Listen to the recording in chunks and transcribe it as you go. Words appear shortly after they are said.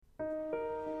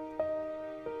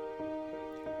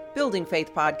Building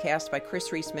Faith Podcast by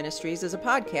Chris Reese Ministries is a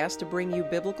podcast to bring you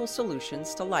biblical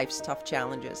solutions to life's tough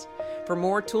challenges. For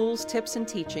more tools, tips, and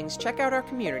teachings, check out our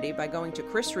community by going to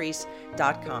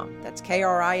chrisreese.com. That's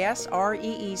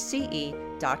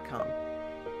KRISREECE.com.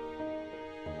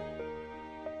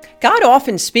 God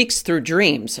often speaks through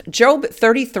dreams. Job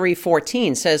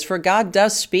 33:14 says, "For God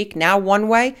does speak now one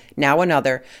way, now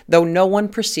another, though no one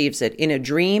perceives it, in a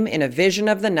dream, in a vision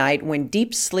of the night, when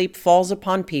deep sleep falls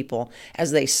upon people. As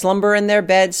they slumber in their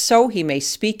beds, so he may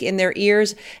speak in their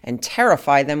ears and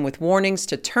terrify them with warnings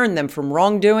to turn them from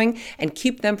wrongdoing and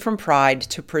keep them from pride,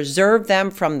 to preserve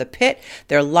them from the pit,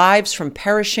 their lives from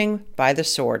perishing by the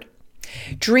sword."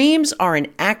 Dreams are an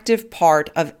active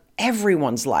part of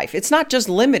everyone's life. It's not just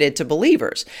limited to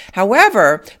believers.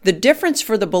 However, the difference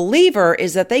for the believer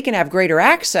is that they can have greater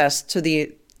access to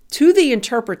the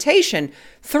interpretation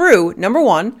through, number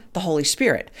one, the Holy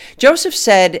Spirit. Joseph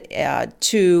said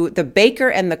to the baker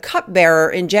and the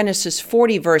cupbearer in Genesis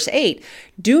 40, verse 8,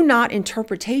 "Do not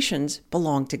interpretations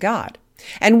belong to God?"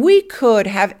 And we could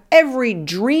have every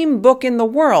dream book in the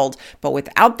world, but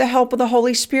without the help of the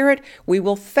Holy Spirit, we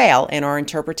will fail in our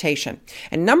interpretation.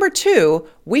 And number two,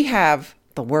 we have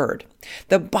the Word.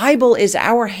 The Bible is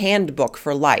our handbook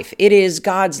for life. It is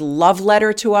God's love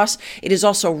letter to us. It is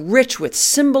also rich with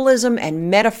symbolism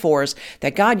and metaphors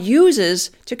that God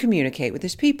uses to communicate with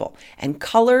his people. And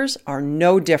colors are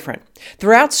no different.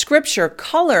 Throughout Scripture,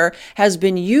 color has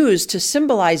been used to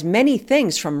symbolize many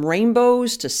things, from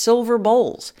rainbows to silver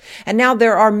bowls. And now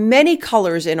there are many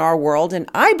colors in our world, and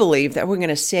I believe that we're going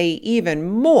to see even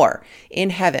more in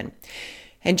heaven.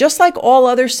 And just like all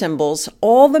other symbols,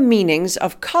 all the meanings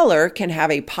of color can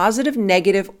have a positive,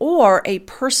 negative, or a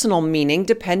personal meaning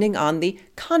depending on the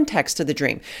context of the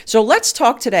dream. So let's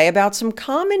talk today about some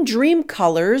common dream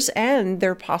colors and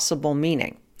their possible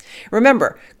meaning.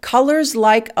 Remember, colors,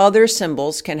 like other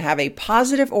symbols, can have a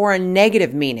positive or a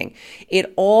negative meaning.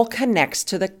 It all connects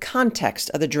to the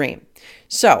context of the dream.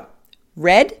 So,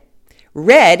 red.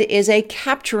 Red is a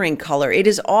capturing color. It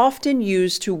is often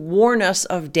used to warn us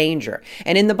of danger.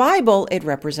 And in the Bible, it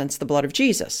represents the blood of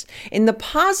Jesus. In the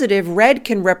positive, red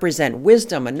can represent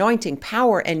wisdom, anointing,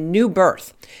 power, and new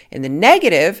birth. In the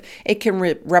negative, it can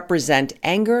represent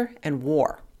anger and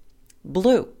war.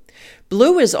 Blue.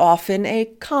 Blue is often a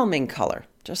calming color.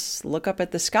 Just look up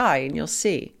at the sky and you'll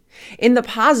see. In the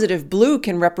positive, blue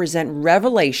can represent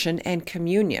revelation and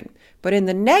communion. But in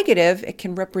the negative, it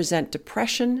can represent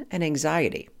depression and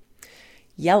anxiety.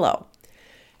 Yellow.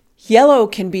 Yellow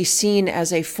can be seen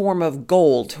as a form of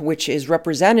gold, which is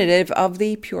representative of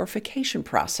the purification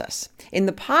process. In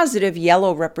the positive,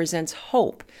 yellow represents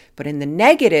hope, but in the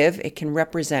negative, it can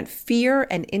represent fear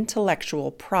and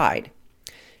intellectual pride.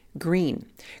 Green.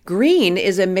 Green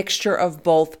is a mixture of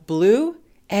both blue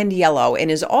and yellow,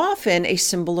 and is often a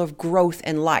symbol of growth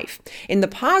and life. In the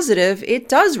positive, it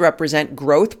does represent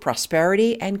growth,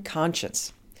 prosperity, and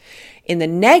conscience. In the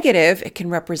negative, it can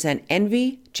represent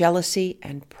envy, jealousy,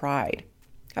 and pride.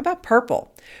 How about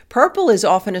purple? Purple is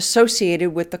often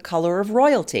associated with the color of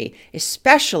royalty,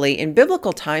 especially in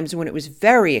biblical times when it was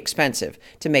very expensive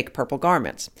to make purple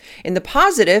garments. In the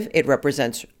positive, it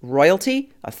represents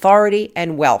royalty, authority,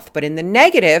 and wealth. But in the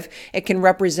negative, it can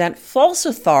represent false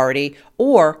authority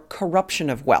or corruption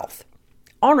of wealth.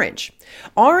 Orange.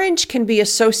 Orange can be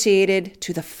associated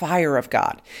to the fire of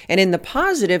God. And in the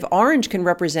positive, orange can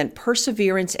represent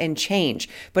perseverance and change.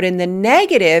 But in the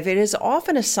negative, it is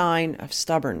often a sign of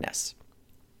stubbornness.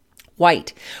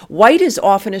 White. White is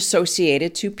often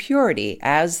associated to purity,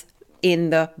 as in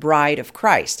the bride of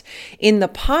Christ. In the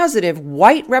positive,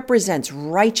 white represents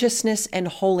righteousness and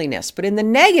holiness. But in the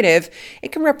negative,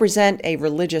 it can represent a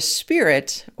religious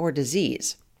spirit or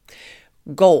disease.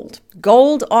 Gold.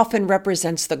 Gold often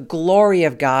represents the glory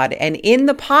of God, and in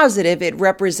the positive, it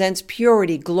represents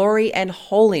purity, glory, and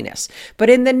holiness. But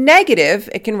in the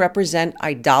negative, it can represent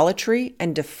idolatry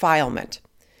and defilement.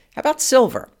 How about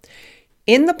silver?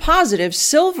 In the positive,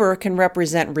 silver can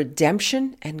represent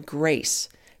redemption and grace.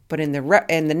 But in the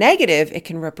negative, it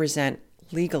can represent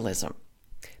legalism.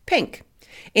 Pink.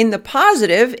 In the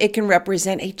positive, it can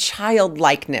represent a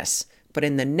childlikeness. But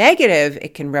in the negative,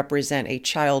 it can represent a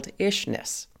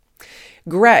childishness.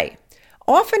 Gray.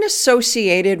 Often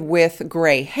associated with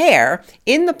gray hair,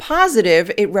 in the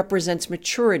positive, it represents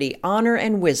maturity, honor,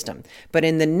 and wisdom. But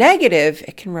in the negative,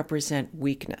 it can represent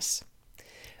weakness.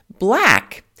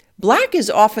 Black. Black is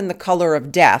often the color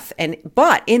of death,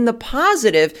 but in the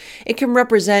positive, it can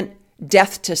represent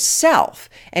death to self.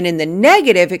 And in the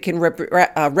negative, it can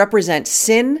represent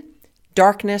sin,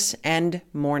 darkness, and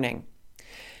mourning.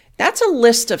 That's a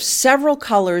list of several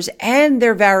colors and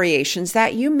their variations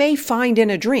that you may find in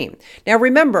a dream. Now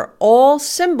remember, all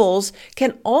symbols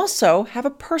can also have a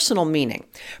personal meaning.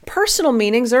 Personal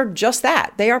meanings are just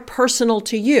that. They are personal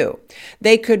to you.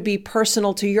 They could be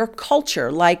personal to your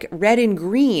culture, like red and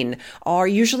green are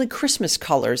usually Christmas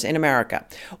colors in America.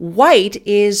 White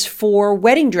is for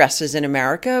wedding dresses in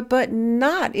America, but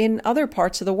not in other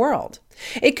parts of the world.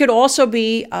 It could also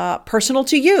be personal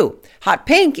to you. Hot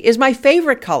pink is my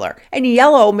favorite color, and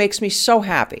yellow makes me so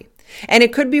happy. And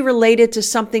it could be related to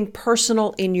something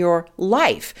personal in your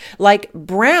life. Like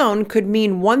brown could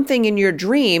mean one thing in your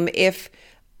dream if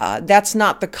that's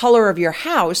not the color of your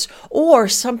house, or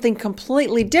something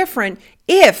completely different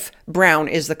if brown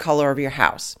is the color of your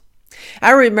house.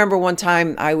 I remember one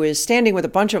time I was standing with a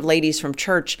bunch of ladies from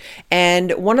church,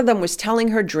 and one of them was telling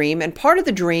her dream, and part of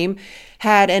the dream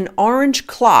had an orange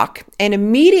clock, and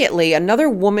immediately another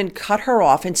woman cut her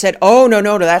off and said, "Oh,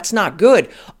 no, that's not good.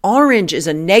 Orange is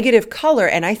a negative color,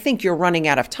 and I think you're running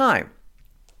out of time."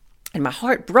 And my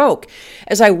heart broke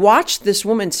as I watched this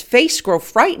woman's face grow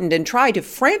frightened and tried to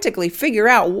frantically figure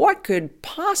out what could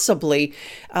possibly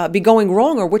be going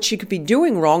wrong, or what she could be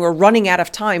doing wrong or running out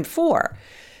of time for.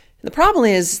 The problem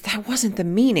is that wasn't the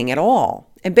meaning at all.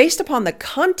 And based upon the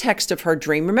context of her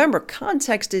dream, remember,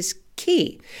 context is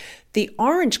key. The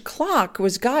orange clock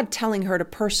was God telling her to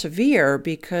persevere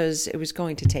because it was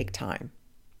going to take time.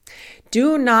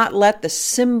 Do not let the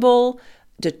symbol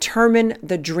determine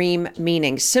the dream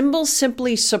meaning. Symbols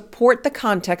simply support the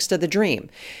context of the dream.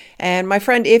 And my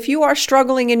friend, if you are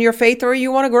struggling in your faith or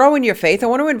you want to grow in your faith, I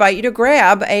want to invite you to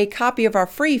grab a copy of our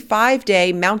free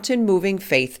 5-day Mountain Moving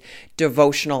Faith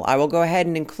devotional. I will go ahead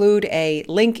and include a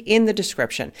link in the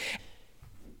description.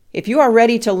 If you are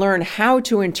ready to learn how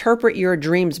to interpret your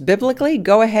dreams biblically,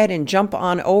 go ahead and jump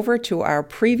on over to our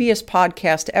previous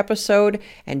podcast episode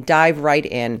and dive right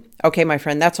in. Okay, my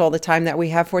friend, that's all the time that we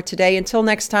have for today. Until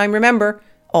next time, remember,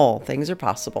 all things are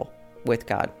possible with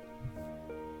God.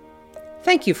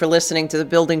 Thank you for listening to the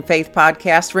Building Faith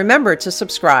podcast. Remember to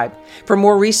subscribe. For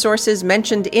more resources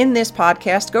mentioned in this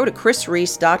podcast, go to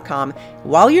chrisreese.com.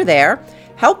 While you're there,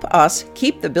 help us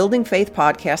keep the Building Faith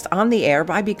podcast on the air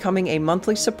by becoming a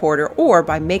monthly supporter or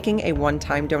by making a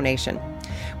one-time donation.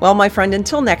 Well, my friend,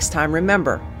 until next time,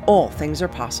 remember, all things are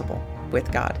possible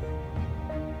with God.